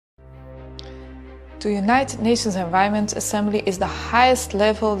The United Nations Environment Assembly is the highest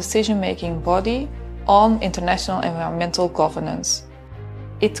level decision-making body on international environmental governance.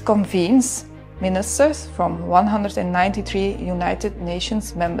 It convenes ministers from 193 United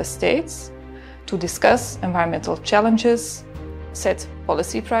Nations member states to discuss environmental challenges, set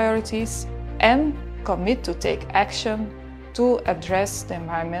policy priorities, and commit to take action to address the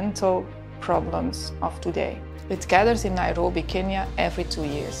environmental problems of today. It gathers in Nairobi, Kenya every 2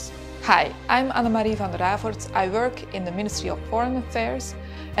 years. Hi, I'm Annemarie van der Ravert. I work in the Ministry of Foreign Affairs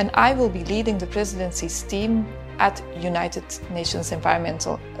and I will be leading the presidency's team at United Nations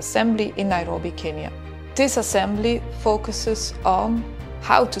Environmental Assembly in Nairobi, Kenya. This assembly focuses on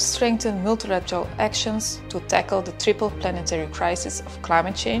how to strengthen multilateral actions to tackle the triple planetary crisis of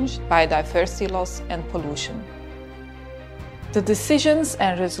climate change, biodiversity loss and pollution. The decisions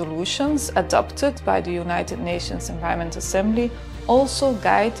and resolutions adopted by the United Nations Environment Assembly also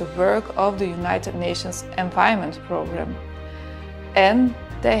guide the work of the United Nations Environment Programme, and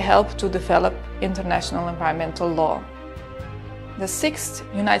they help to develop international environmental law. The 6th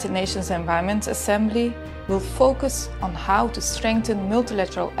United Nations Environment Assembly will focus on how to strengthen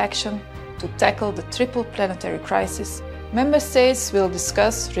multilateral action to tackle the triple planetary crisis. Member states will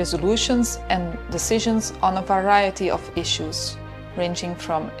discuss resolutions and decisions on a variety of issues, ranging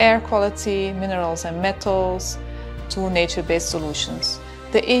from air quality, minerals and metals, to nature-based solutions.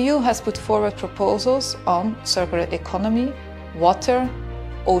 The EU has put forward proposals on circular economy, water,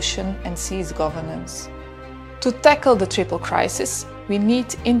 ocean and seas governance. To tackle the triple crisis, we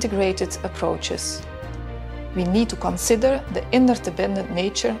need integrated approaches. We need to consider the interdependent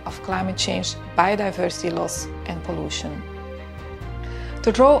nature of climate change, biodiversity loss and pollution.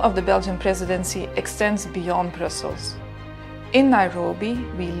 The role of the Belgian presidency extends beyond Brussels. In Nairobi,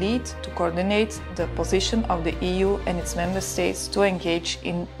 we lead to coordinate the position of the EU and its member states to engage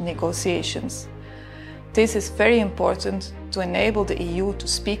in negotiations. This is very important to enable the EU to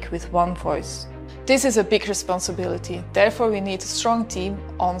speak with one voice. This is a big responsibility, therefore we need a strong team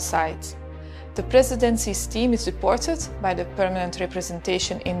on site. The presidency's team is supported by the permanent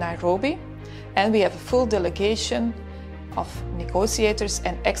representation in Nairobi, and we have a full delegation of negotiators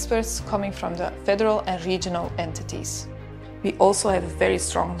and experts coming from the federal and regional entities. We also have a very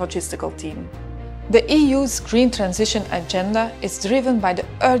strong logistical team. The EU's green transition agenda is driven by the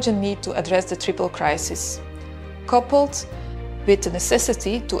urgent need to address the triple crisis, coupled with the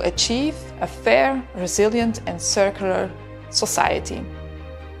necessity to achieve a fair, resilient and circular society.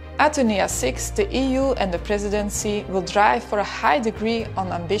 At UNEA-6, the EU and the presidency will drive for a high degree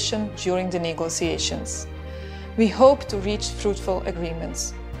of ambition during the negotiations. We hope to reach fruitful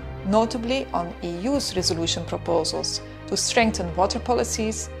agreements, notably on EU's resolution proposals to strengthen water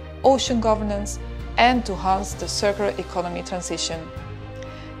policies, ocean governance and to enhance the circular economy transition.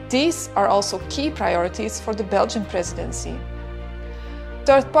 These are also key priorities for the Belgian presidency.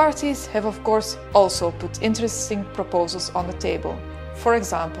 Third parties have of course also put interesting proposals on the table, for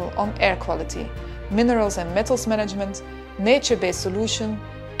example on air quality, minerals and metals management, nature-based solution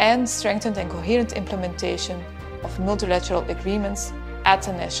and strengthened and coherent implementation of multilateral agreements at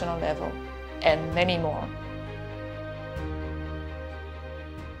a national level, and many more.